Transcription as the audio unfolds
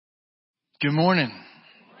Good morning.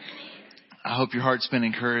 I hope your heart's been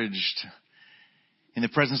encouraged in the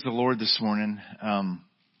presence of the Lord this morning. I'm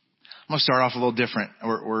going to start off a little different.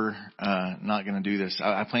 We're not going to do this.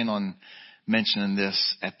 I plan on mentioning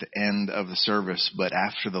this at the end of the service, but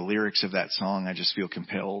after the lyrics of that song, I just feel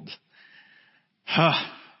compelled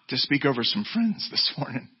to speak over some friends this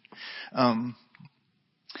morning.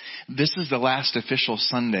 This is the last official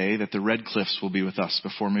Sunday that the Red Cliffs will be with us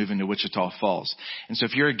before moving to Wichita Falls. And so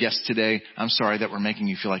if you're a guest today, I'm sorry that we're making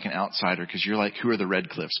you feel like an outsider because you're like, who are the Red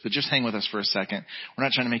Cliffs? But just hang with us for a second. We're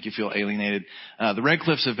not trying to make you feel alienated. The Red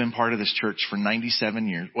Cliffs have been part of this church for 97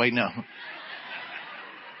 years. Wait, no.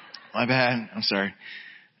 My bad. I'm sorry.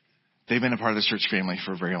 They've been a part of this church family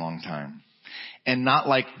for a very long time. And not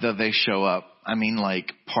like they show up. I mean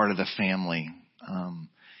like part of the family.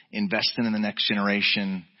 Investing in the next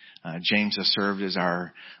generation. James has served as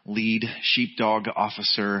our lead sheepdog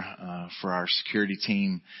officer for our security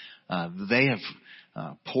team. They have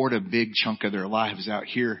poured a big chunk of their lives out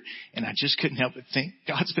here, and I just couldn't help but think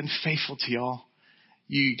God's been faithful to y'all.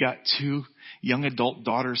 You got 2 young adult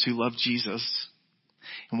daughters who love Jesus,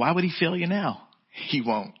 and why would he fail you now? He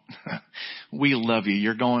won't. We love you.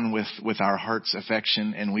 You're going with our heart's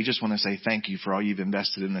affection, and we just want to say thank you for all you've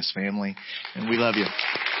invested in this family, and we love you.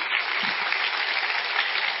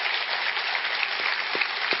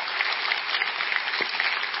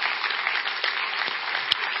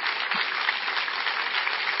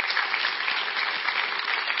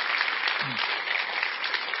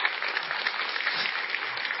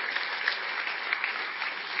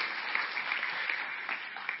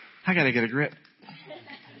 I got to get a grip.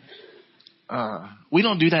 We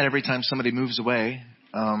don't do that every time somebody moves away.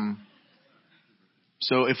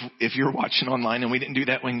 So if you're watching online and we didn't do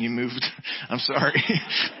that when you moved, I'm sorry.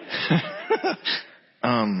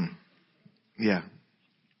 Yeah.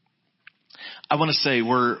 I want to say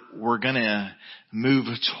we're going to move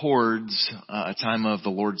towards a time of the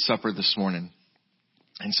Lord's Supper this morning.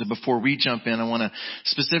 And so before we jump in, I want to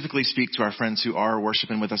specifically speak to our friends who are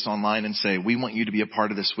worshiping with us online and say, we want you to be a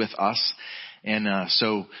part of this with us. And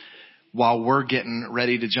so while we're getting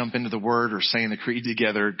ready to jump into the Word or saying the creed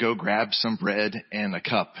together, go grab some bread and a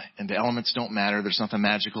cup. And the elements don't matter. There's nothing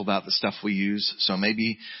magical about the stuff we use. So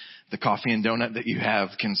maybe the coffee and donut that you have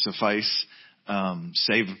can suffice.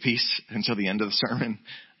 Save a piece until the end of the sermon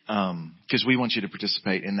because we want you to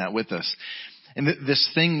participate in that with us. And this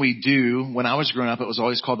thing we do, when I was growing up, it was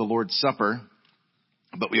always called the Lord's Supper,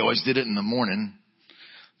 but we always did it in the morning.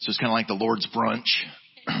 So it's kind of like the Lord's brunch,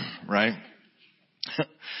 right?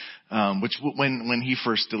 Which when he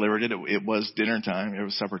first delivered it, it was dinner time. It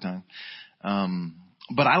was supper time.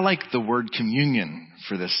 But I like the word communion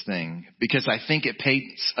for this thing because I think it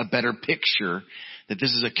paints a better picture that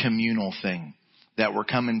this is a communal thing, that we're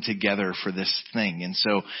coming together for this thing. And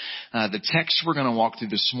so the text we're going to walk through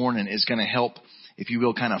this morning is going to help, if you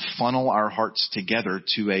will, kind of funnel our hearts together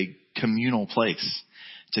to a communal place,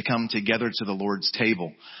 to come together to the Lord's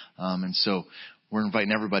table. And so we're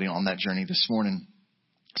inviting everybody on that journey this morning.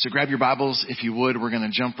 So grab your Bibles, if you would. We're going to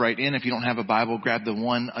jump right in. If you don't have a Bible, grab the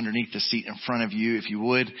one underneath the seat in front of you, if you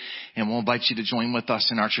would. And we'll invite you to join with us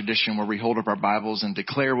in our tradition where we hold up our Bibles and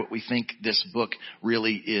declare what we think this book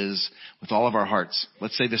really is with all of our hearts.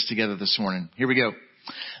 Let's say this together this morning. Here we go.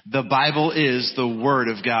 The Bible is the Word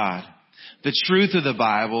of God. The truth of the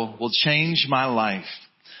Bible will change my life.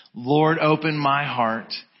 Lord, open my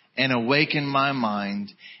heart and awaken my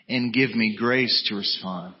mind and give me grace to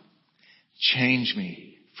respond. Change me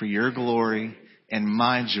for your glory and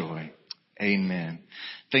my joy. Amen.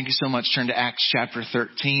 Thank you so much. Turn to Acts chapter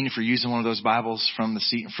 13. If you're using one of those Bibles from the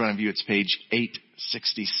seat in front of you, it's page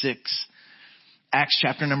 866. Acts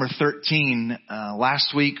chapter number 13.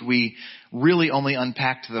 Last week, we really only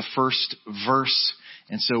unpacked the first verse.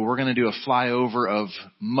 And so we're going to do a flyover of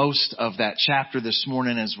most of that chapter this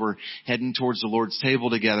morning as we're heading towards the Lord's table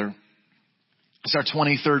together. It's our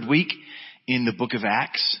 23rd week in the book of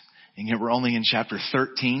Acts. And yet we're only in chapter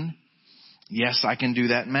 13. Yes, I can do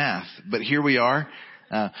that math. But here we are.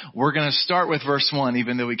 We're going to start with verse 1,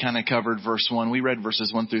 even though we kind of covered verse 1. We read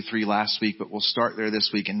verses 1 through 3 last week, but we'll start there this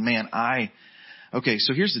week. And man, okay,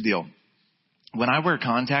 so here's the deal. When I wear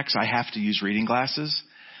contacts, I have to use reading glasses.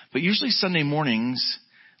 But usually Sunday mornings,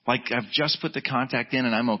 like I've just put the contact in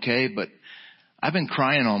and I'm okay, but I've been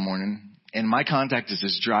crying all morning and my contact is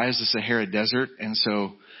as dry as the Sahara Desert. And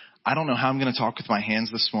so I don't know how I'm going to talk with my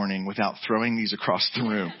hands this morning without throwing these across the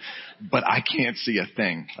room, but I can't see a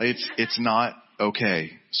thing. It's not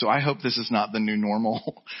okay. So I hope this is not the new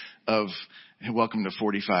normal of welcome to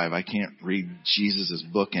 45. I can't read Jesus's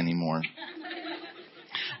book anymore.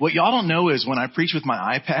 What y'all don't know is when I preach with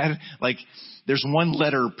my iPad, like there's one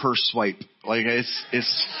letter per swipe. Like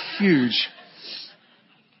it's huge.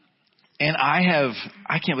 And I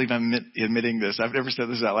can't believe I'm admitting this. I've never said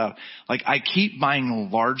this out loud. Like I keep buying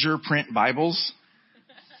larger print Bibles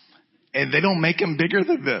and they don't make them bigger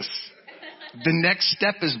than this. The next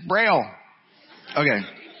step is Braille. Okay.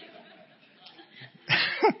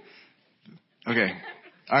 Okay.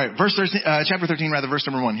 All right. Chapter 13, verse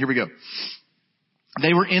number 1. Here we go.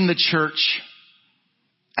 They were in the church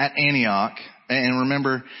at Antioch. And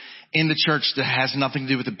remember, in the church that has nothing to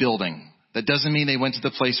do with the building. That doesn't mean they went to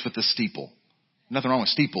the place with the steeple. Nothing wrong with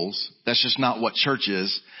steeples. That's just not what church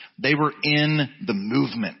is. They were in the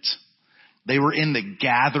movement. They were in the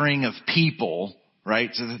gathering of people,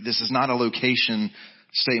 right? So this is not a location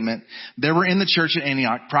statement. They were in the church at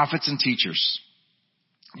Antioch, prophets and teachers.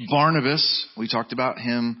 Barnabas, we talked about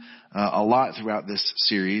him a lot throughout this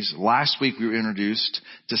series. Last week we were introduced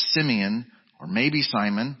to Simeon, or maybe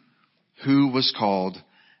Simon, who was called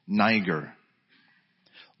Niger.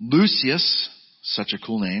 Lucius, such a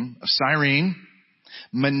cool name, of Cyrene.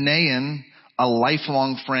 Manaen, a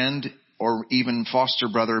lifelong friend or even foster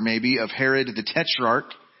brother maybe of Herod the Tetrarch.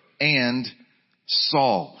 And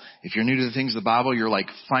Saul. If you're new to the things of the Bible, you're like,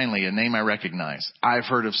 finally, a name I recognize. I've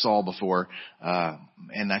heard of Saul before,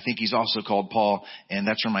 and I think he's also called Paul, and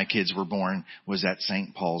that's where my kids were born, was at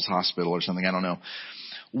St. Paul's Hospital or something, I don't know.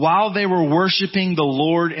 While they were worshiping the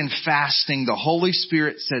Lord and fasting, the Holy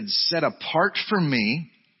Spirit said, set apart for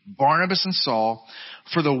me, Barnabas and Saul,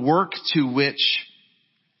 for the work to which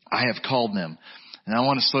I have called them. And I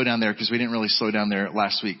want to slow down there because we didn't really slow down there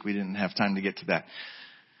last week. We didn't have time to get to that.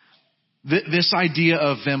 This idea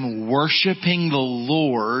of them worshiping the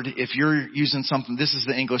Lord, if you're using something, this is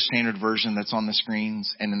the English Standard Version that's on the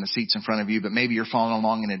screens and in the seats in front of you, but maybe you're following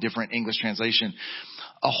along in a different English translation.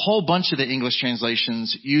 A whole bunch of the English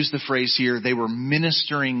translations use the phrase here, they were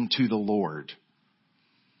ministering to the Lord.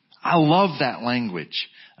 I love that language.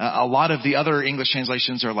 A lot of the other English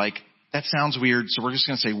translations are like, that sounds weird, so we're just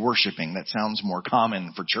going to say worshiping. That sounds more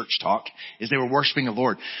common for church talk, is they were worshiping the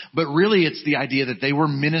Lord. But really it's the idea that they were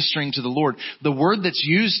ministering to the Lord. The word that's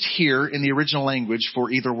used here in the original language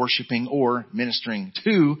for either worshiping or ministering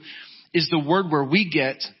to is the word where we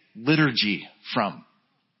get liturgy from.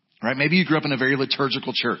 Right? Maybe you grew up in a very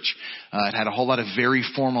liturgical church. It had a whole lot of very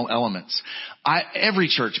formal elements. Every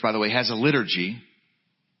church, by the way, has a liturgy.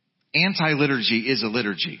 Anti-liturgy is a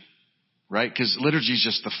liturgy. Right? Because liturgy is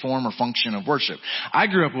just the form or function of worship. I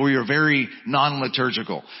grew up where we were very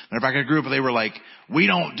non-liturgical. Matter of fact, I grew up where they were like, we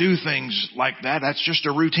don't do things like that. That's just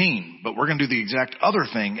a routine. But we're going to do the exact other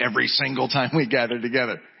thing every single time we gather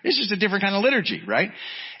together. It's just a different kind of liturgy, right?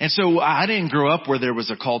 And so I didn't grow up where there was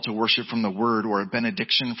a call to worship from the Word or a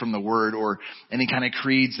benediction from the Word or any kind of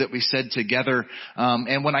creeds that we said together.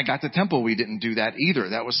 And when I got to temple, we didn't do that either.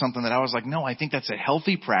 That was something that I was like, no, I think that's a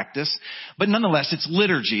healthy practice. But nonetheless, it's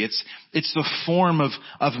liturgy. It's the form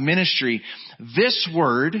of ministry. This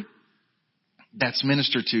word that's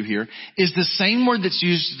ministered to here is the same word that's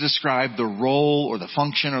used to describe the role or the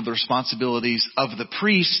function or the responsibilities of the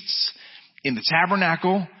priests in the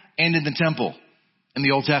tabernacle and in the temple in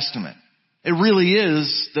the Old Testament. It really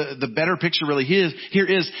is, the better picture really here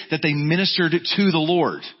is that they ministered to the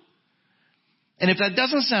Lord. And if that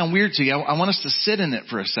doesn't sound weird to you, I want us to sit in it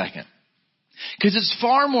for a second. Because it's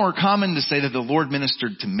far more common to say that the Lord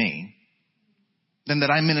ministered to me than that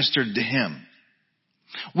I ministered to Him.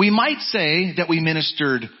 We might say that we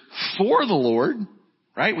ministered for the Lord,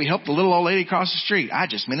 right? We helped the little old lady across the street. I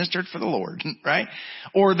just ministered for the Lord, right?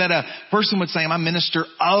 Or that a person would say, I'm a minister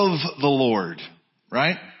of the Lord,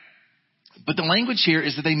 right? But the language here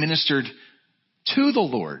is that they ministered to the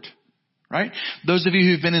Lord, right? Those of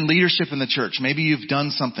you who've been in leadership in the church, maybe you've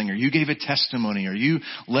done something or you gave a testimony or you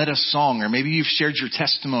led a song or maybe you've shared your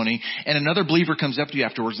testimony and another believer comes up to you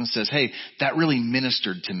afterwards and says, hey, that really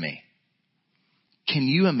ministered to me. Can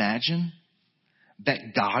you imagine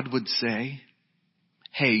that God would say,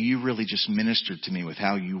 hey, you really just ministered to me with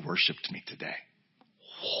how you worshiped me today?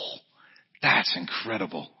 Whoa, that's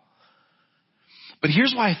incredible. But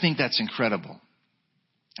here's why I think that's incredible.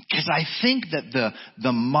 Because I think that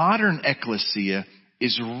the modern ecclesia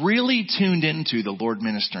is really tuned into the Lord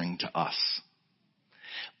ministering to us.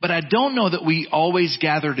 But I don't know that we always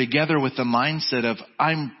gather together with the mindset of,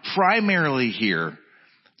 I'm primarily here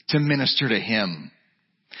to minister to Him.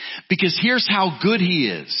 Because here's how good He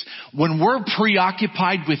is. When we're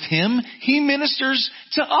preoccupied with Him, He ministers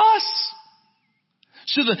to us.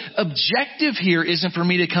 So the objective here isn't for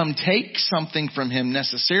me to come take something from him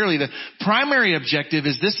necessarily. The primary objective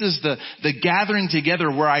is this is the gathering together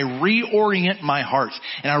where I reorient my heart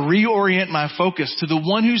and I reorient my focus to the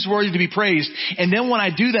one who's worthy to be praised. And then when I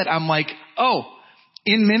do that, I'm like, oh,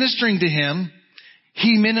 in ministering to him,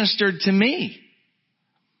 he ministered to me.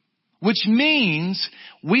 Which means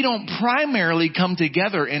we don't primarily come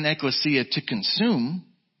together in ecclesia to consume.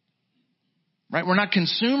 Right? We're not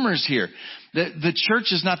consumers here. The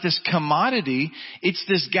church is not this commodity. It's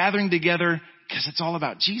this gathering together because it's all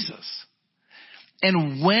about Jesus.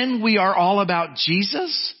 And when we are all about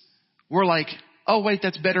Jesus, we're like, oh wait,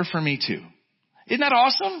 that's better for me too. Isn't that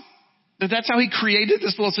awesome? That's how he created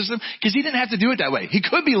this little system. Because he didn't have to do it that way. He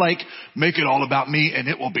could be like, make it all about me and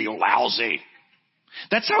it will be lousy.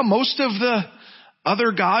 That's how most of the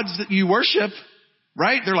other gods that you worship,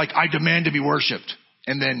 right? They're like, I demand to be worshiped.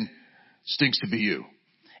 And then stinks to be you.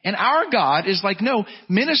 And our God is like, no,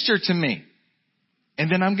 minister to me. And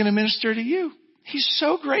then I'm going to minister to you. He's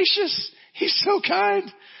so gracious. He's so kind.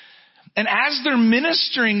 And as they're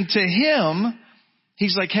ministering to him,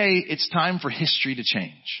 he's like, hey, it's time for history to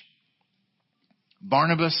change.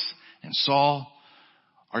 Barnabas and Saul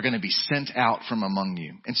are going to be sent out from among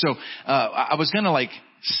you. And so I was going to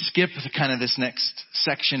skip kind of this next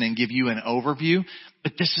section and give you an overview.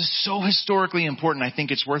 But this is so historically important. I think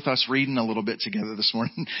it's worth us reading a little bit together this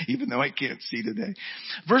morning, even though I can't see today.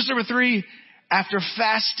 Verse number 3, after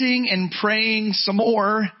fasting and praying some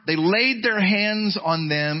more, they laid their hands on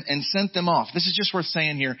them and sent them off. This is just worth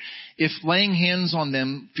saying here. If laying hands on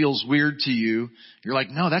them feels weird to you, you're like,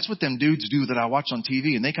 no, that's what them dudes do that I watch on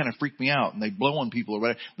TV and they kind of freak me out and they blow on people or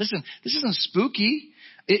whatever. Listen, this isn't spooky.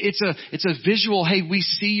 It's a visual, hey, we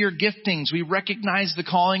see your giftings. We recognize the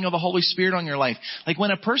calling of the Holy Spirit on your life. Like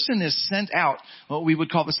when a person is sent out, what we would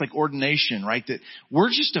call this like ordination, right? That we're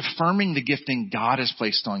just affirming the gifting God has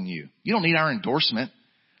placed on you. You don't need our endorsement.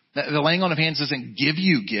 The laying on of hands doesn't give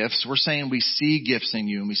you gifts. We're saying we see gifts in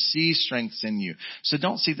you and we see strengths in you. So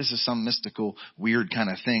don't see this as some mystical, weird kind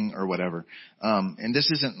of thing or whatever. And this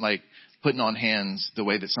isn't like putting on hands the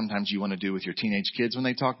way that sometimes you want to do with your teenage kids when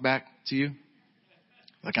they talk back to you.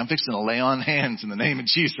 Like, I'm fixing to lay on hands in the name of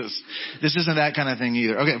Jesus. This isn't that kind of thing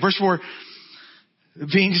either. Okay, verse 4.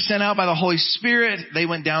 Being sent out by the Holy Spirit, they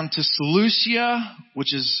went down to Seleucia,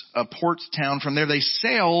 which is a port town. From there, they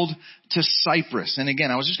sailed to Cyprus. And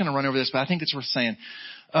again, I was just going to run over this, but I think it's worth saying.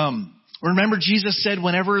 Remember, Jesus said,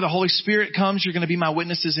 whenever the Holy Spirit comes, you're going to be my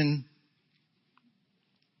witnesses in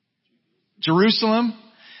Jerusalem,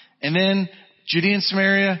 and then Judea and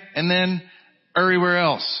Samaria, and then everywhere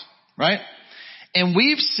else, right? And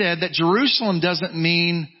we've said that Jerusalem doesn't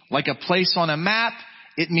mean like a place on a map.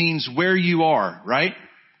 It means where you are, right?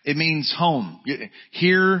 It means home.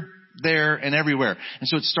 Here, there, and everywhere. And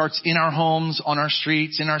so it starts in our homes, on our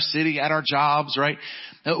streets, in our city, at our jobs, right?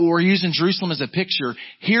 We're using Jerusalem as a picture.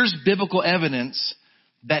 Here's biblical evidence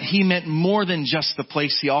that he meant more than just the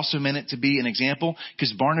place. He also meant it to be an example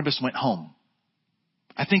because Barnabas went home.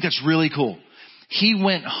 I think that's really cool. He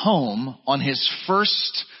went home on his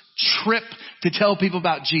first trip to tell people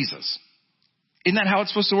about Jesus. Isn't that how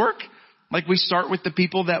it's supposed to work? Like we start with the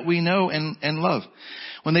people that we know and love.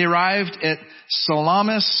 When they arrived at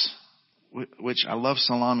Salamis, which I love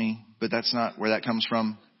salami, but that's not where that comes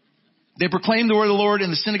from. They proclaimed the word of the Lord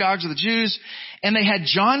in the synagogues of the Jews, and they had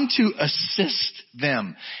John to assist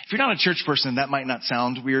them. If you're not a church person, that might not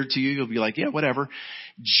sound weird to you. You'll be like, yeah, whatever.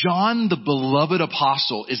 John, the beloved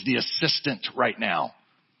apostle, is the assistant right now.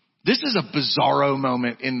 This is a bizarro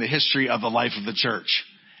moment in the history of the life of the church.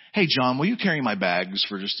 Hey, John, will you carry my bags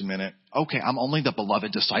for just a minute? Okay, I'm only the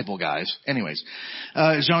beloved disciple, guys. Anyways,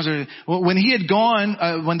 John, when they had gone,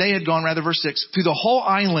 verse 6, through the whole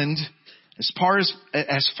island, as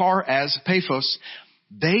far as Paphos,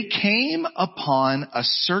 they came upon a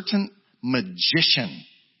certain magician.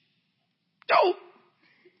 Oh,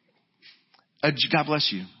 God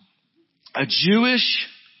bless you. A Jewish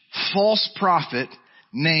false prophet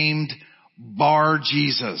named Bar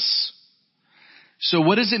Jesus. So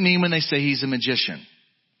what does it mean when they say he's a magician?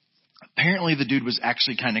 Apparently the dude was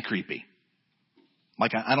actually kind of creepy.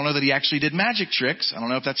 Like, I don't know that he actually did magic tricks. I don't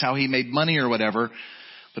know if that's how he made money or whatever.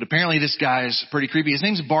 But apparently this guy's pretty creepy. His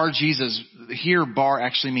name's Bar Jesus. Here, Bar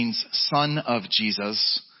actually means son of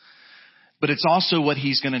Jesus. But it's also what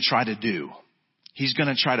he's going to try to do. He's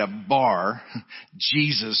going to try to bar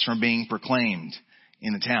Jesus from being proclaimed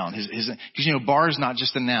in the town. Because, bar is not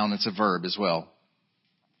just a noun, it's a verb as well.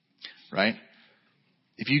 Right?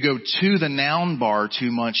 If you go to the noun bar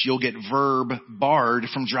too much, you'll get verb barred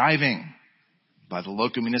from driving by the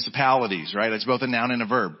local municipalities, right? It's both a noun and a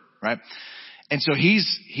verb, right? And so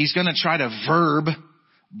he's going to try to verb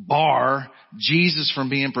bar Jesus from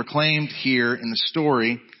being proclaimed here in the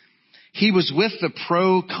story. He was with the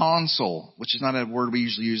proconsul, which is not a word we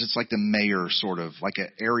usually use. It's like the mayor, sort of, like an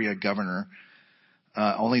area governor.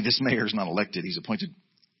 Only this mayor is not elected. He's appointed.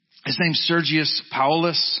 His name's Sergius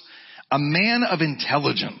Paulus, a man of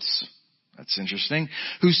intelligence. That's interesting.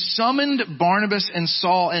 Who summoned Barnabas and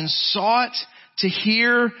Saul and sought to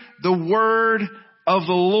hear the word of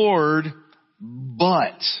the Lord,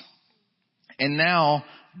 but, and now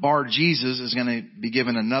Bar Jesus is going to be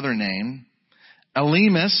given another name,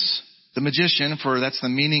 Elymas, the magician, for that's the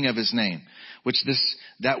meaning of his name, which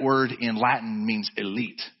that word in Latin means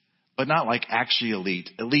elite, but not like actually elite.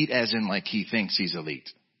 Elite as in like he thinks he's elite.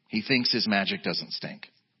 He thinks his magic doesn't stink,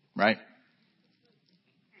 right?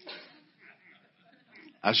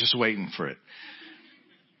 I was just waiting for it.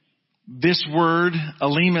 This word,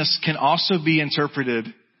 Elymas, can also be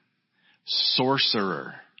interpreted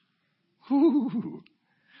sorcerer. Ooh.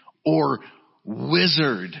 Or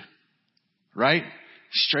wizard, right?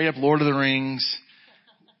 Straight up Lord of the Rings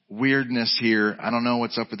weirdness here. I don't know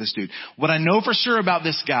what's up with this dude. What I know for sure about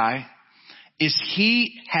this guy is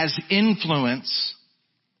he has influence,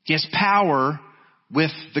 he has power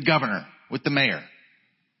with the governor, with the mayor.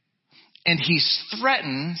 And he's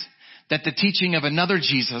threatened that the teaching of another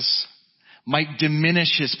Jesus might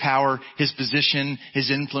diminish his power, his position,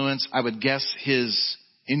 his influence, I would guess his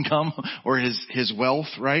income or his wealth,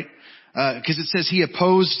 right? Because it says he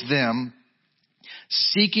opposed them,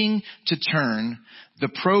 seeking to turn the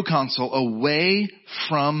proconsul away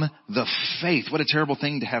from the faith. What a terrible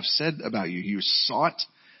thing to have said about you. You sought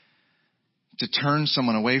to turn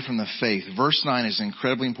someone away from the faith. Verse 9 is an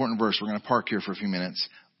incredibly important verse. We're going to park here for a few minutes.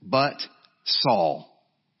 But Saul,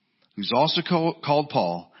 who's also called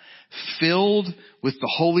Paul, filled with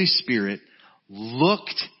the Holy Spirit,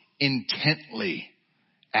 looked intently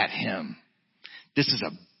at him. This is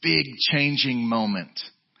a big changing moment.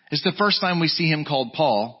 It's the first time we see him called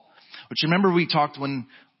Paul, which remember we talked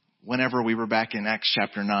whenever we were back in Acts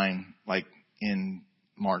chapter 9, like in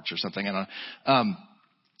March or something. I don't know.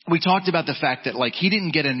 We talked about the fact that like he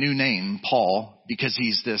didn't get a new name, Paul, because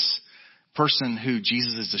he's this person who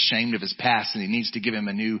Jesus is ashamed of his past and he needs to give him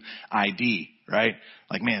a new ID, right?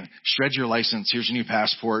 Like, man, shred your license. Here's your new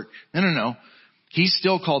passport. No. He's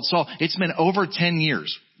still called Saul. It's been over 10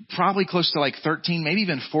 years, probably close to like 13, maybe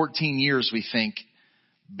even 14 years, we think,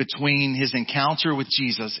 between his encounter with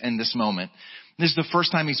Jesus and this moment. This is the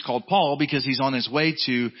first time he's called Paul because he's on his way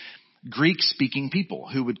to Greek-speaking people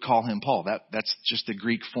who would call him Paul. That's just the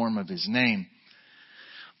Greek form of his name.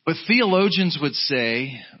 But theologians would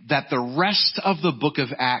say that the rest of the book of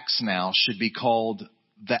Acts now should be called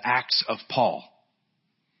the Acts of Paul.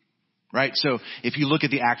 Right? So if you look at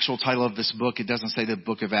the actual title of this book, it doesn't say the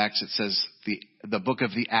book of Acts. It says the book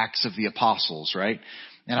of the Acts of the Apostles, right?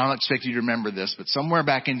 And I don't expect you to remember this, but somewhere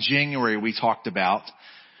back in January we talked about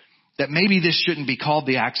that maybe this shouldn't be called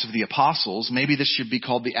the Acts of the Apostles. Maybe this should be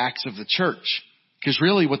called the Acts of the Church. Because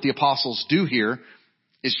really what the apostles do here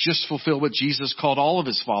is just fulfill what Jesus called all of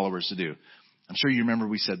his followers to do. I'm sure you remember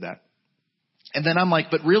we said that. And then I'm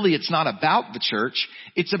like, but really it's not about the church.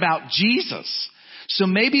 It's about Jesus. So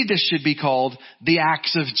maybe this should be called the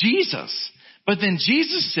Acts of Jesus. But then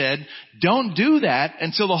Jesus said, don't do that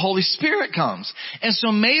until the Holy Spirit comes. And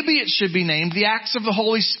so maybe it should be named the Acts of the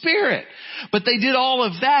Holy Spirit. But they did all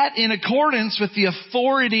of that in accordance with the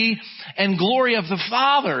authority and glory of the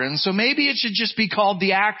Father. And so maybe it should just be called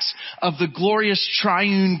the Acts of the glorious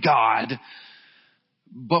triune God.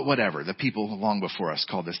 But whatever, the people long before us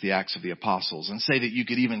called this the Acts of the Apostles, and say that you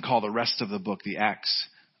could even call the rest of the book the Acts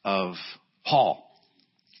of Paul.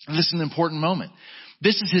 And this is an important moment.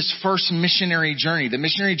 This is his first missionary journey. The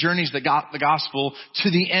missionary journeys that got the gospel to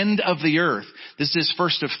the end of the earth. This is his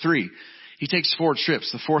first of 3. He takes 4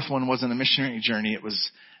 trips. The 4th one wasn't a missionary journey. It was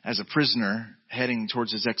as a prisoner heading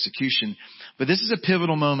towards his execution. But this is a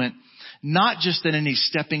pivotal moment, not just that he's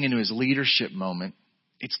stepping into his leadership moment.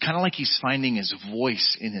 It's kind of like he's finding his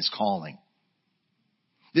voice in his calling.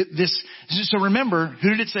 So remember, who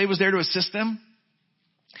did it say was there to assist them?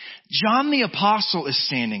 John the Apostle is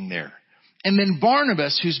standing there. And then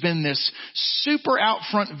Barnabas, who's been this super out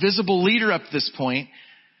front visible leader up to this point,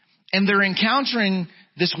 and they're encountering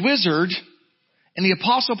this wizard, and the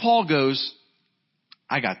Apostle Paul goes,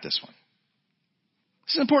 I got this one.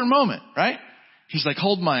 This is an important moment, right? He's like,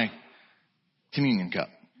 hold my communion cup.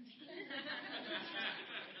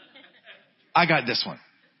 I got this one.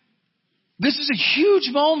 This is a huge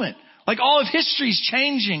moment. Like all of history's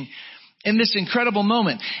changing in this incredible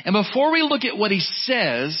moment. And before we look at what he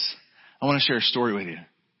says, I want to share a story with you.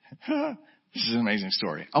 This is an amazing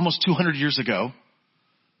story. Almost 200 years ago,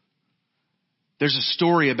 there's a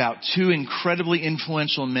story about two incredibly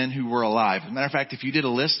influential men who were alive. As a matter of fact, if you did a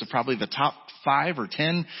list of probably the top 5 or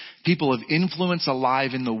 10 people of influence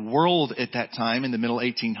alive in the world at that time in the middle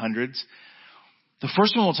 1800s, the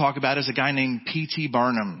first one we'll talk about is a guy named P.T.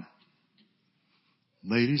 Barnum.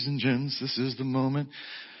 Ladies and gents, this is the moment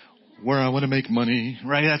where I want to make money.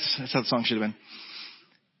 Right? That's how the song should have been.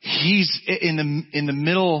 He's in the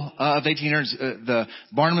middle of 1800s. The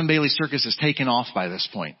Barnum and Bailey Circus is taken off by this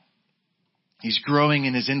point. He's growing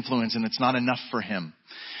in his influence, and it's not enough for him.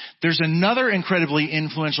 There's another incredibly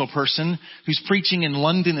influential person who's preaching in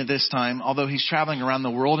London at this time, although he's traveling around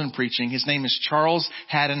the world and preaching. His name is Charles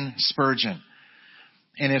Haddon Spurgeon.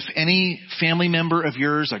 And if any family member of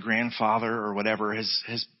yours, a grandfather or whatever,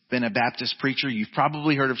 has been a Baptist preacher, you've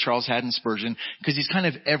probably heard of Charles Haddon Spurgeon, because he's kind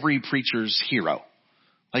of every preacher's hero.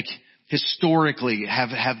 Like, historically,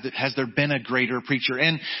 has there been a greater preacher?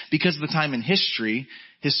 And because of the time in history,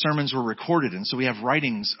 his sermons were recorded. And so we have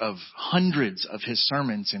writings of hundreds of his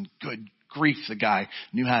sermons, and good grief, the guy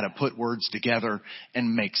knew how to put words together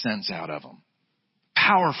and make sense out of them.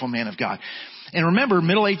 Powerful man of God. And remember,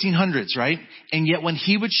 middle 1800s, right? And yet when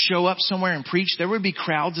he would show up somewhere and preach, there would be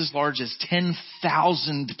crowds as large as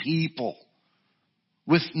 10,000 people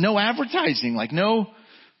with no advertising, like no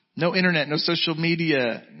internet, no social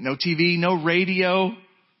media, no TV, no radio,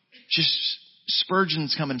 just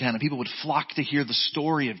Spurgeon's coming to town, and people would flock to hear the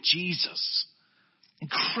story of Jesus.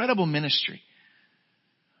 Incredible ministry.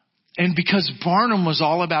 And because Barnum was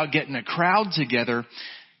all about getting a crowd together,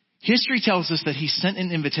 history tells us that he sent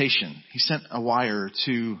an invitation. He sent a wire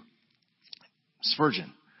to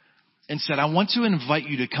Spurgeon and said, I want to invite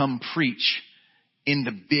you to come preach in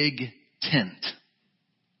the big tent.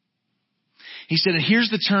 He said, and here's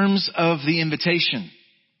the terms of the invitation.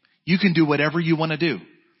 You can do whatever you want to do.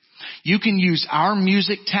 You can use our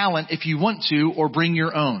music talent if you want to, or bring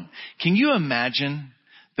your own. Can you imagine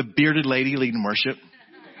the bearded lady leading worship?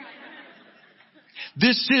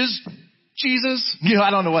 This is Jesus.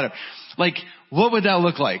 I don't know what. Like, what would that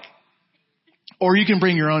look like? Or you can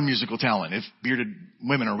bring your own musical talent if bearded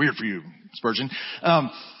women are weird for you, Spurgeon.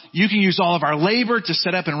 You can use all of our labor to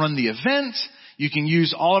set up and run the event. You can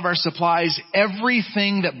use all of our supplies.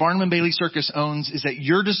 Everything that Barnum and Bailey Circus owns is at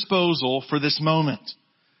your disposal for this moment.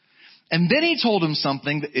 And then he told him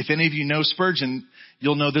something that if any of you know Spurgeon,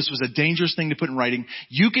 you'll know this was a dangerous thing to put in writing.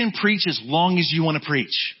 You can preach as long as you want to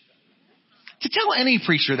preach. To tell any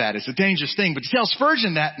preacher that is a dangerous thing, but to tell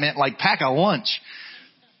Spurgeon that meant like pack a lunch.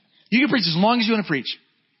 You can preach as long as you want to preach.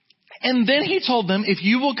 And then he told them, if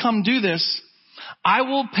you will come do this, I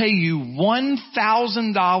will pay you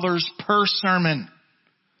 $1,000 per sermon.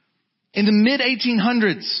 In the mid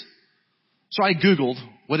 1800s. So I Googled,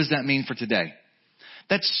 what does that mean for today?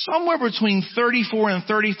 That's somewhere between $34,000 and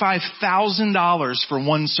 $35,000 for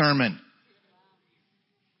one sermon.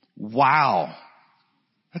 Wow.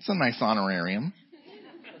 That's a nice honorarium.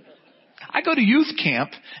 I go to youth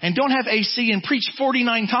camp and don't have AC and preach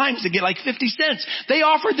 49 times to get like 50 cents. They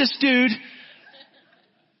offered this dude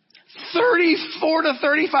 $34,000 to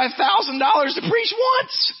 $35,000 to preach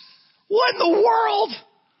once. What in the world?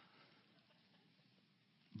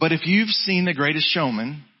 But if you've seen The Greatest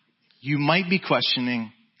Showman, you might be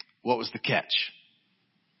questioning, what was the catch?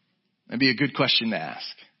 That'd be a good question to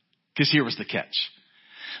ask. Because here was the catch.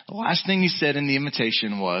 The last thing he said in the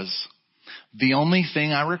invitation was, the only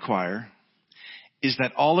thing I require is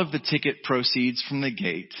that all of the ticket proceeds from the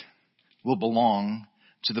gate will belong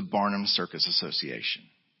to the Barnum Circus Association.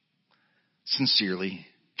 Sincerely,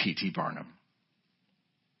 P.T. Barnum.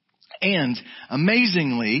 And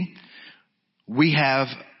amazingly, we have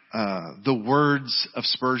the words of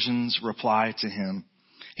Spurgeon's reply to him.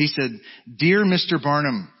 He said, Dear Mr.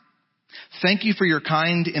 Barnum, thank you for your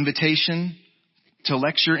kind invitation to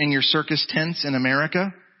lecture in your circus tents in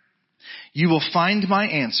America. You will find my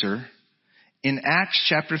answer in Acts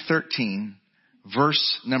chapter 13,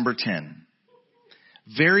 verse number 10.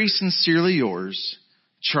 Very sincerely yours,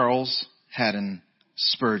 Charles Haddon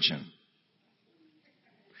Spurgeon.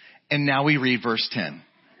 And now we read verse 10.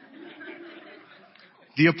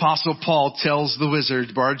 The Apostle Paul tells the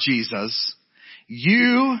wizard Bar Jesus,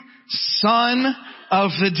 you son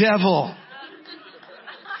of the devil,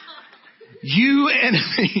 you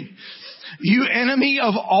enemy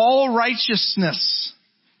of all righteousness,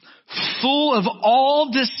 full of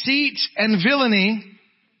all deceit and villainy,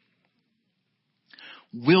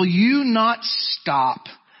 will you not stop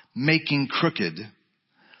making crooked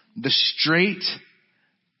the straight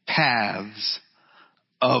paths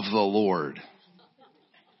of the Lord?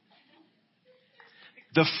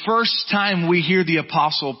 the first time we hear the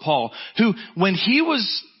Apostle Paul, who, when he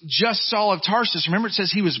was just Saul of Tarsus, remember it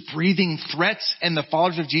says he was breathing threats and the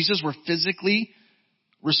followers of Jesus were physically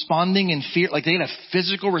responding in fear, like they had a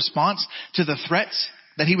physical response to the threats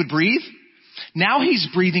that he would breathe. Now he's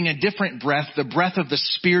breathing a different breath, the breath of the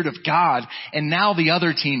Spirit of God, and now the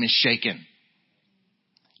other team is shaken.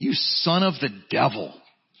 You son of the devil.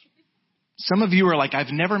 Some of you are like,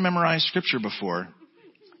 I've never memorized scripture before,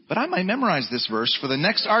 but I might memorize this verse for the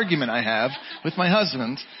next argument I have with my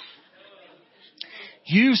husband.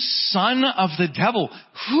 You son of the devil.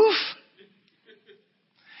 Whew.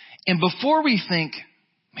 And before we think,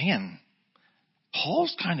 man,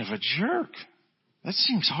 Paul's kind of a jerk. That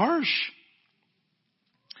seems harsh.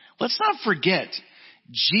 Let's not forget,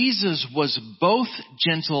 Jesus was both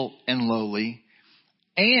gentle and lowly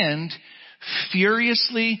and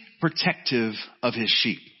furiously protective of his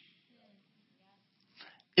sheep.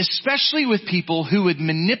 Especially with people who would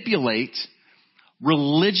manipulate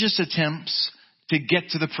religious attempts to get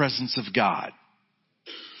to the presence of God.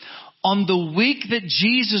 On the week that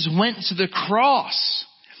Jesus went to the cross,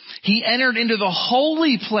 he entered into the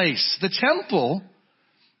holy place, the temple,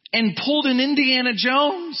 and pulled an Indiana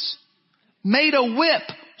Jones, made a whip,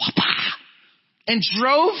 and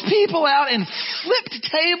drove people out and flipped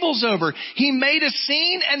tables over. He made a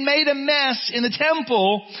scene and made a mess in the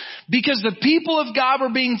temple because the people of God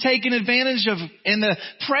were being taken advantage of and the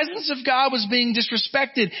presence of God was being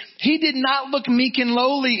disrespected. He did not look meek and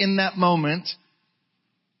lowly in that moment,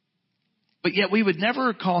 but yet we would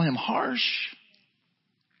never call him harsh.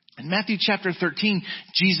 In Matthew chapter 13,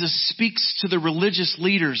 Jesus speaks to the religious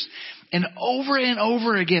leaders, and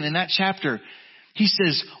over again in that chapter, he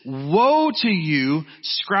says, woe to you,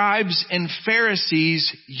 scribes and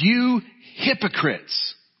Pharisees, you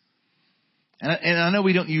hypocrites. And I know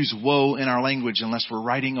we don't use woe in our language unless we're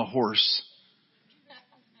riding a horse.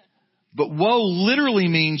 But woe literally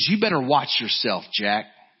means you better watch yourself, Jack.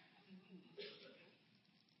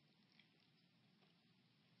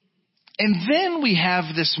 And then we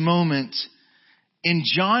have this moment in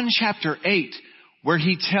John chapter 8 where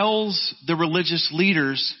he tells the religious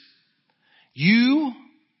leaders, you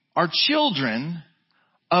are children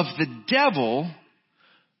of the devil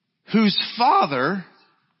whose father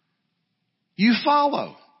you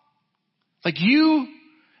follow. Like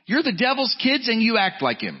you're the devil's kids and you act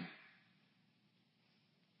like him.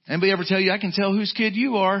 Anybody ever tell you, I can tell whose kid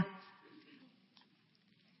you are?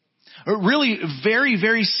 Really very,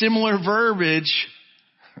 very similar verbiage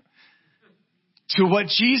to what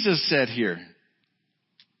Jesus said here.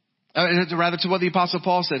 Rather to what the Apostle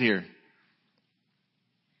Paul said here.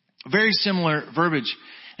 Very similar verbiage.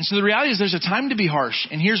 And so the reality is there's a time to be harsh.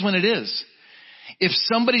 And here's when it is. If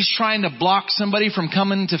somebody's trying to block somebody from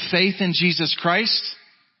coming to faith in Jesus Christ,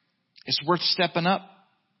 it's worth stepping up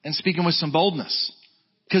and speaking with some boldness.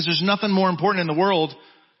 Because there's nothing more important in the world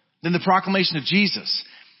than the proclamation of Jesus.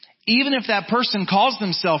 Even if that person calls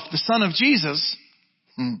themselves the Son of Jesus,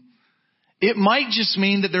 it might just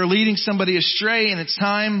mean that they're leading somebody astray and it's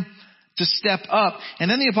time to step up.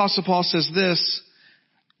 And then the Apostle Paul says this,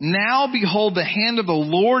 now behold, the hand of the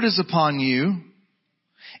Lord is upon you,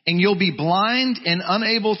 and you'll be blind and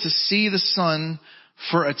unable to see the sun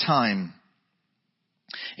for a time.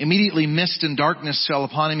 Immediately mist and darkness fell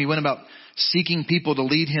upon him. He went about seeking people to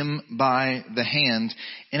lead him by the hand.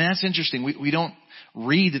 And that's interesting. We don't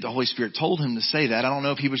read that the Holy Spirit told him to say that. I don't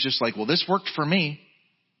know if he was just like, well, this worked for me.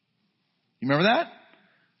 You remember that?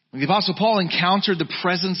 When the Apostle Paul encountered the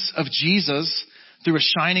presence of Jesus through a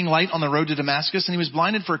shining light on the road to Damascus, and he was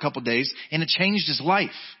blinded for a couple of days, and it changed his life.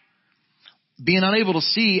 Being unable to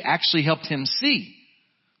see actually helped him see.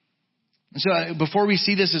 And so before we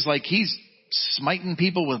see this as like he's smiting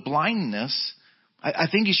people with blindness, I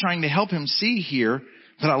think he's trying to help him see here.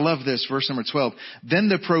 But I love this, verse number 12. Then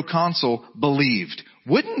the proconsul believed.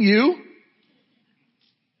 Wouldn't you?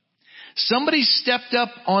 Somebody stepped up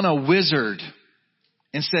on a wizard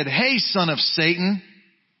and said, hey, son of Satan.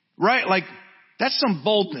 Right? Like, that's some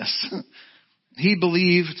boldness. He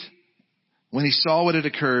believed when he saw what had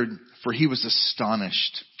occurred, for he was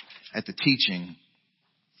astonished at the teaching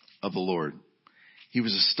of the Lord. He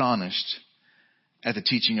was astonished at the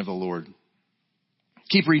teaching of the Lord.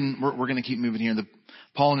 Keep reading. We're going to keep moving here.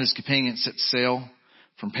 Paul and his companions set sail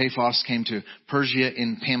from Paphos, came to Persia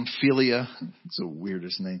in Pamphylia. It's the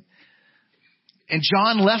weirdest name. And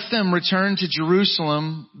John left them, returned to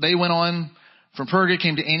Jerusalem. They went on from Perga,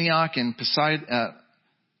 came to Antioch and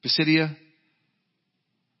Pisidia.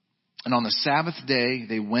 And on the Sabbath day,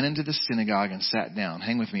 they went into the synagogue and sat down.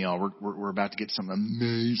 Hang with me, y'all. We're about to get something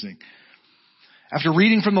amazing. After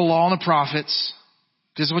reading from the law and the prophets,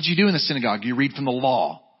 Because what you do in the synagogue, you read from the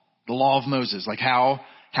law of Moses. Like how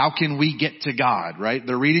can we get to God, right?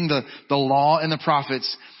 They're reading the law and the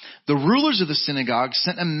prophets. The rulers of the synagogue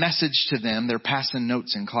sent a message to them. They're passing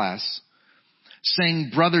notes in class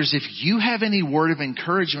saying, brothers, if you have any word of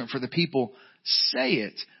encouragement for the people, say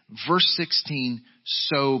it. Verse 16,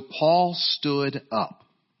 so Paul stood up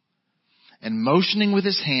and motioning with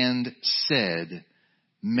his hand said,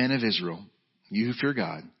 men of Israel, you who fear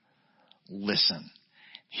God, listen.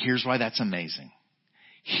 Here's why that's amazing.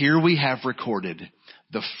 Here we have recorded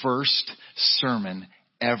the first sermon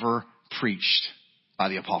ever preached by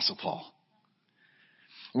the Apostle Paul.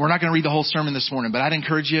 We're not going to read the whole sermon this morning, but I'd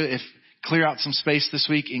encourage you, clear out some space this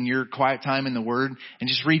week in your quiet time in the Word and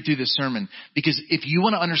just read through this sermon. Because if you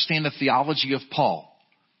want to understand the theology of Paul,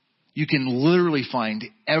 you can literally find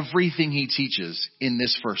everything he teaches in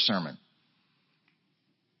this first sermon.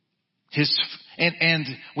 And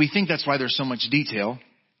we think that's why there's so much detail,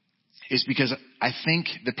 is because I think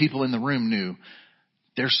the people in the room knew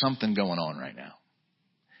there's something going on right now.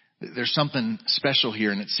 There's something special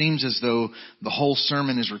here, and it seems as though the whole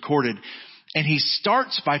sermon is recorded. And he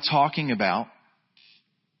starts by talking about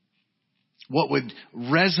what would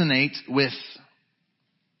resonate with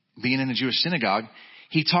being in a Jewish synagogue.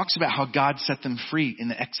 He talks about how God set them free in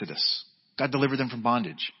the Exodus. God delivered them from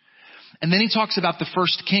bondage. And then he talks about the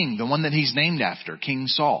first king, the one that he's named after, King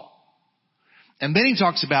Saul. And then he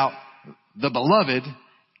talks about the beloved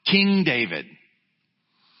King David.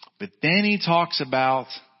 But then he talks about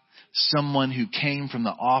someone who came from the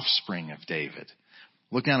offspring of David.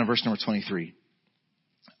 Look down at verse number 23.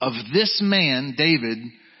 Of this man, David,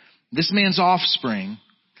 this man's offspring,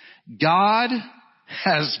 God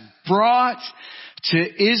has brought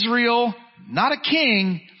to Israel, not a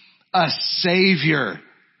king, a savior.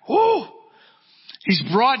 Woo! He's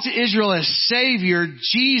brought to Israel a savior,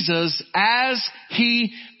 Jesus, as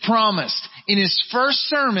he promised. In his first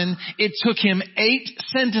sermon, it took him 8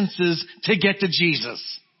 sentences to get to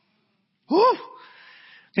Jesus. Woo!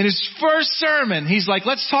 In his first sermon, he's like,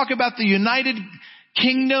 let's talk about the united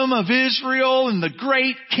kingdom of Israel and the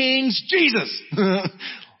great kings, Jesus.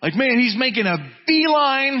 Like, man, he's making a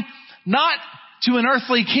beeline, not to an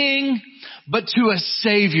earthly king, but to a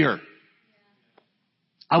savior.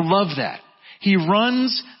 I love that. He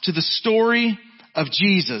runs to the story of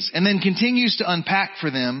Jesus and then continues to unpack for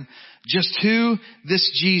them just who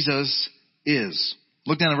this Jesus is.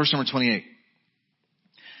 Look down at verse number 28.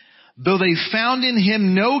 Though they found in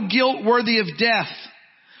him no guilt worthy of death,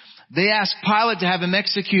 they asked Pilate to have him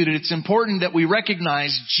executed. It's important that we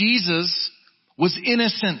recognize Jesus was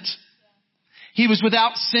innocent. He was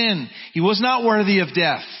without sin. He was not worthy of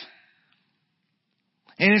death.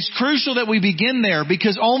 And it's crucial that we begin there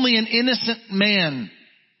because only an innocent man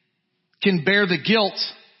can bear the guilt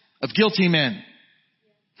of guilty men.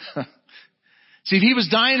 See, if he was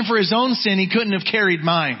dying for his own sin, he couldn't have carried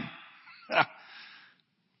mine.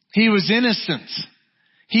 He was innocent.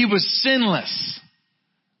 He was sinless.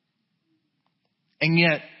 And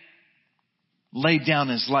yet laid down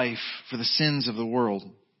his life for the sins of the world.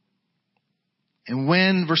 And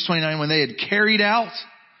when, verse 29, when they had carried out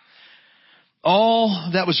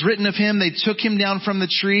all that was written of him, they took him down from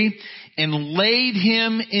the tree and laid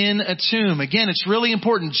him in a tomb. Again, it's really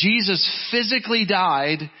important. Jesus physically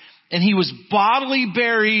died and he was bodily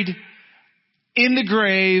buried in the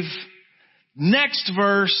grave. Next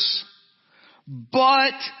verse.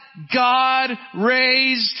 But God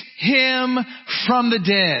raised him from the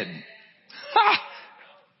dead. Ha!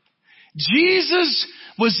 Jesus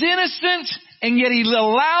was innocent and yet he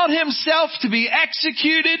allowed himself to be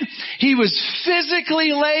executed. He was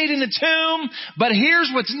physically laid in a tomb. But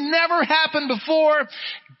here's what's never happened before.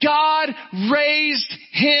 God raised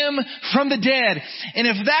him from the dead. And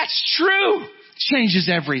if that's true, it changes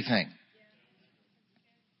everything.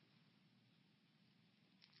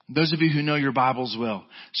 Those of you who know your Bibles well,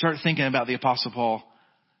 start thinking about the Apostle Paul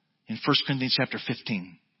in 1 Corinthians chapter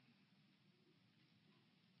 15.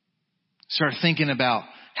 Start thinking about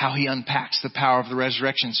how he unpacks the power of the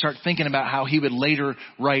resurrection. Start thinking about how he would later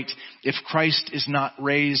write, if Christ is not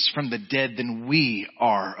raised from the dead, then we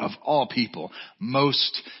are, of all people,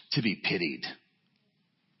 most to be pitied.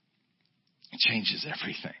 It changes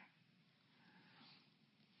everything.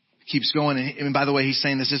 Keeps going. And by the way, he's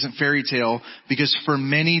saying this isn't fairy tale because for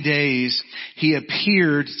many days he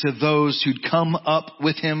appeared to those who'd come up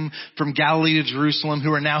with him from Galilee to Jerusalem,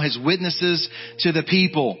 who are now his witnesses to the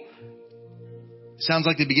people. Sounds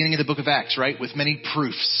like the beginning of the book of Acts, right? With many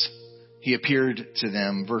proofs. He appeared to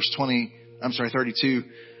them. Verse 32.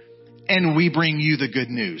 And we bring you the good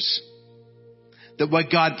news. That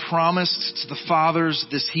what God promised to the fathers,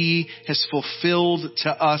 this He has fulfilled to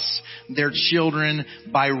us, their children,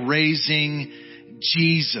 by raising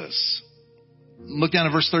Jesus. Look down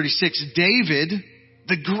at verse 36. David,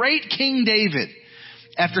 the great King David,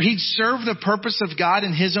 after he'd served the purpose of God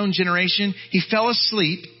in his own generation, he fell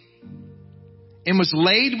asleep and was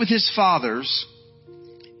laid with his fathers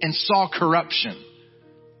and saw corruption.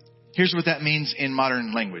 Here's what that means in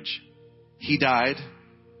modern language. He died,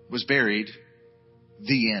 was buried,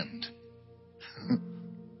 the end.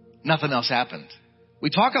 Nothing else happened. We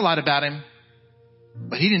talk a lot about him,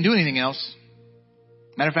 but he didn't do anything else.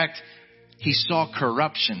 Matter of fact, he saw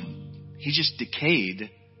corruption. He just decayed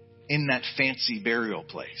in that fancy burial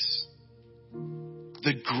place.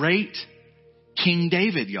 The great King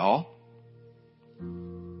David, y'all.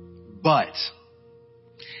 But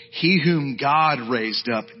he whom God raised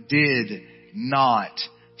up did not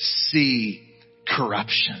see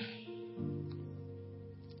corruption.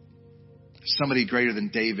 Somebody greater than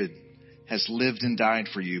David has lived and died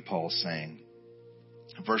for you, Paul's saying.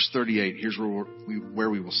 Verse 38, here's where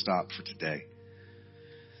we will stop for today.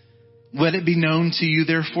 Let it be known to you,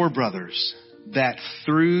 therefore, brothers, that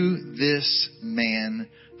through this man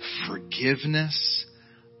forgiveness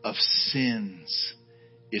of sins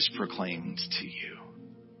is proclaimed to you.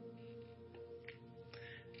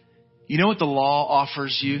 You know what the law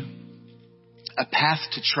offers you? A path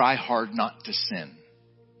to try hard not to sin.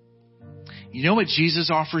 You know what Jesus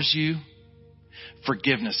offers you?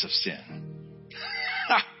 Forgiveness of sin.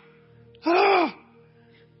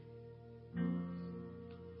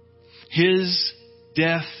 His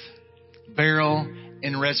death, burial,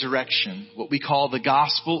 and resurrection, what we call the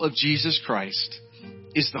gospel of Jesus Christ,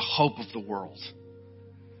 is the hope of the world.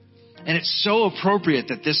 And it's so appropriate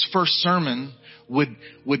that this first sermon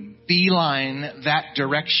would beeline that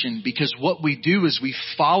direction, because what we do is we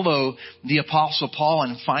follow the Apostle Paul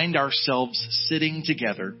and find ourselves sitting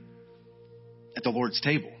together at the Lord's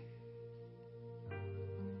table.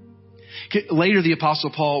 Later, the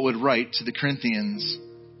Apostle Paul would write to the Corinthians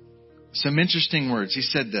some interesting words. He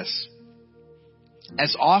said this: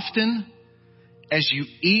 as often as you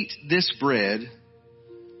eat this bread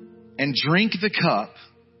and drink the cup,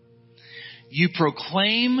 you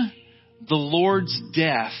proclaim the Lord's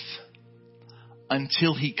death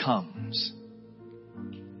until He comes.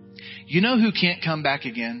 You know who can't come back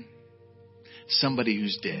again? Somebody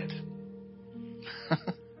who's dead.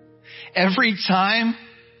 Every time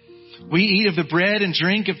we eat of the bread and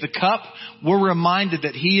drink of the cup, we're reminded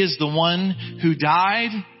that He is the one who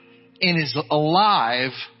died and is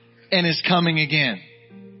alive and is coming again.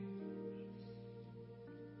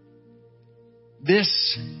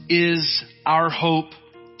 This is our hope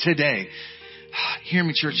today. Hear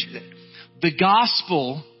me, church. The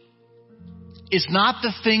gospel is not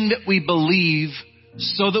the thing that we believe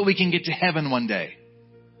so that we can get to heaven one day.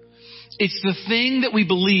 It's the thing that we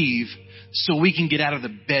believe so we can get out of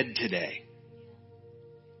the bed today.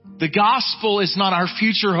 The gospel is not our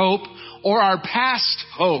future hope or our past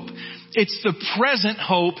hope. It's the present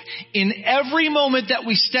hope in every moment that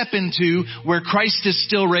we step into where Christ is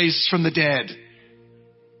still raised from the dead.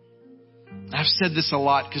 I've said this a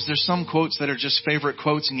lot because there's some quotes that are just favorite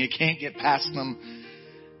quotes and you can't get past them.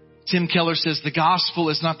 Tim Keller says the gospel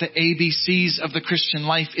is not the ABCs of the Christian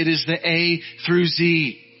life. It is the A through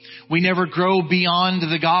Z. We never grow beyond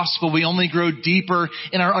the gospel. We only grow deeper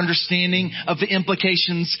in our understanding of the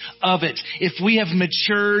implications of it. If we have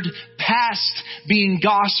matured past being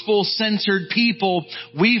gospel-centered people,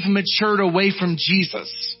 we've matured away from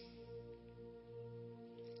Jesus.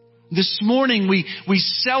 This morning we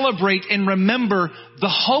celebrate and remember the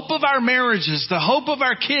hope of our marriages, the hope of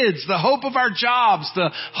our kids, the hope of our jobs, the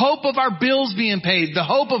hope of our bills being paid, the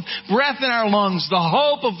hope of breath in our lungs, the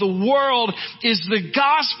hope of the world is the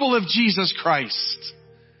gospel of Jesus Christ.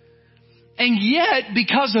 And yet,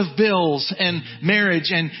 because of bills and marriage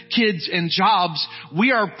and kids and jobs,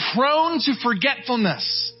 we are prone to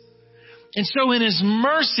forgetfulness. And so in His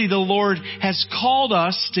mercy, the Lord has called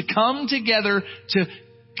us to come together to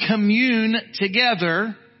commune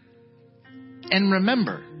together and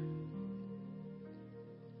remember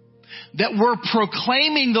that we're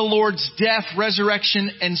proclaiming the Lord's death, resurrection,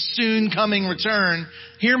 and soon coming return.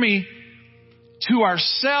 Hear me, to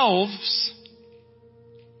ourselves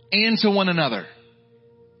and to one another.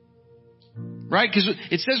 Right? Because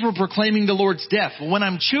it says we're proclaiming the Lord's death. Well, when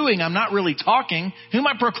I'm chewing, I'm not really talking. Who am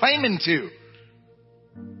I proclaiming to?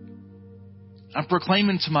 I'm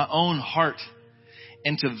proclaiming to my own heart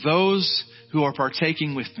and to those who are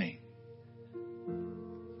partaking with me.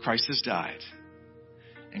 Christ has died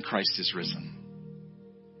and Christ is risen.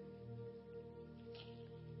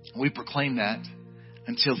 We proclaim that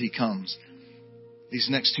until he comes. These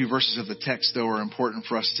next two verses of the text, though, are important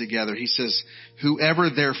for us together. He says, whoever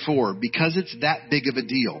therefore, because it's that big of a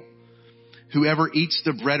deal, whoever eats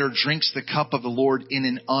the bread or drinks the cup of the Lord in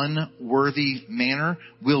an unworthy manner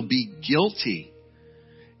will be guilty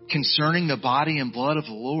concerning the body and blood of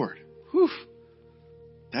the Lord. Whew.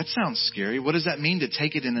 That sounds scary. What does that mean to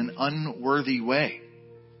take it in an unworthy way?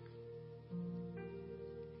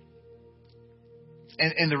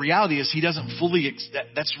 And the reality is he doesn't fully,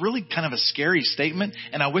 that's really kind of a scary statement.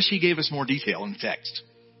 And I wish he gave us more detail in the text.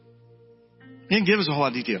 He didn't give us a whole lot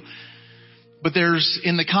of detail. But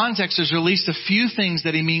in the context, there's at least a few things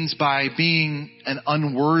that he means by being an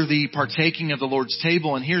unworthy partaking of the Lord's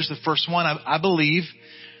table. And here's the first one. I believe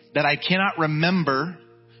that I cannot remember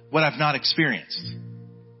what I've not experienced.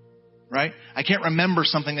 Right? I can't remember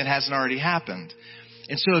something that hasn't already happened.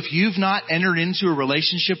 And so if you've not entered into a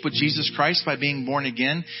relationship with Jesus Christ by being born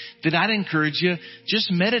again, then I'd encourage you,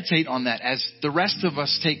 just meditate on that as the rest of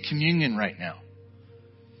us take communion right now.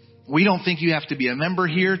 We don't think you have to be a member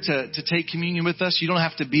here to take communion with us. You don't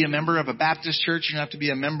have to be a member of a Baptist church. You don't have to be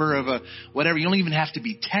a member of a whatever. You don't even have to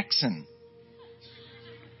be Texan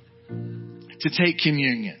to take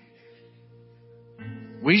communion.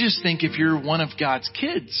 We just think if you're one of God's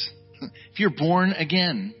kids, if you're born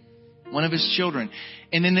again, one of his children.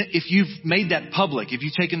 And then if you've made that public, if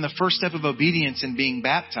you've taken the first step of obedience in being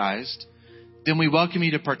baptized, then we welcome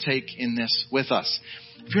you to partake in this with us.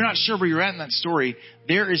 If you're not sure where you're at in that story,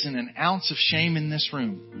 there isn't an ounce of shame in this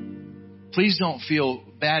room. Please don't feel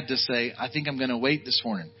bad to say, I think I'm going to wait this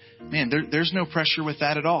morning. Man, there's no pressure with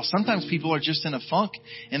that at all. Sometimes people are just in a funk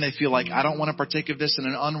and they feel like, I don't want to partake of this in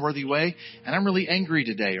an unworthy way. And I'm really angry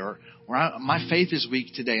today, or my faith is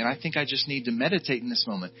weak today. And I think I just need to meditate in this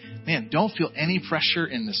moment. Man, don't feel any pressure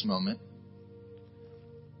in this moment.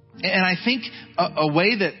 And I think a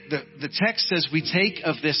way that the text says we take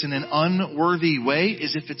of this in an unworthy way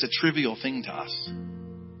is if it's a trivial thing to us.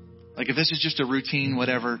 Like if this is just a routine,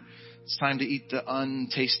 whatever, it's time to eat the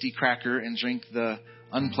untasty cracker and drink the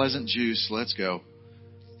unpleasant juice. Let's go.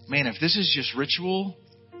 Man, if this is just ritual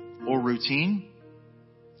or routine,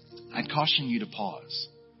 I'd caution you to pause.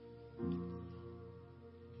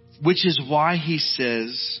 Which is why he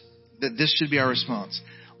says that this should be our response.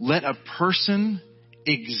 Let a person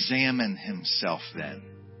examine himself then.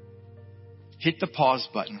 Hit the pause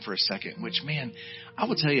button for a second, which, man, I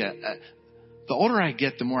will tell you, the older I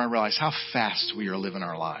get, the more I realize how fast we are living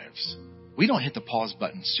our lives. We don't hit the pause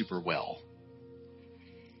button super well.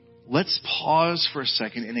 Let's pause for a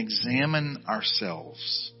second and examine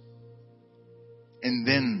ourselves. And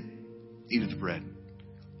then eat of the bread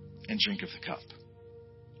and drink of the cup.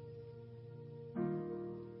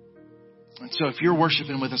 And so if you're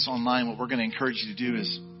worshiping with us online, what we're going to encourage you to do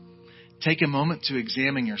is take a moment to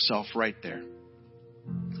examine yourself right there.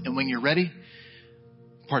 And when you're ready,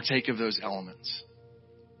 partake of those elements.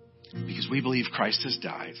 Because we believe Christ has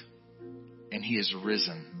died and he is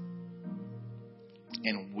risen.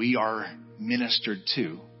 And we are ministered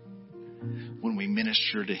to when we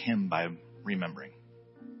minister to him by remembering.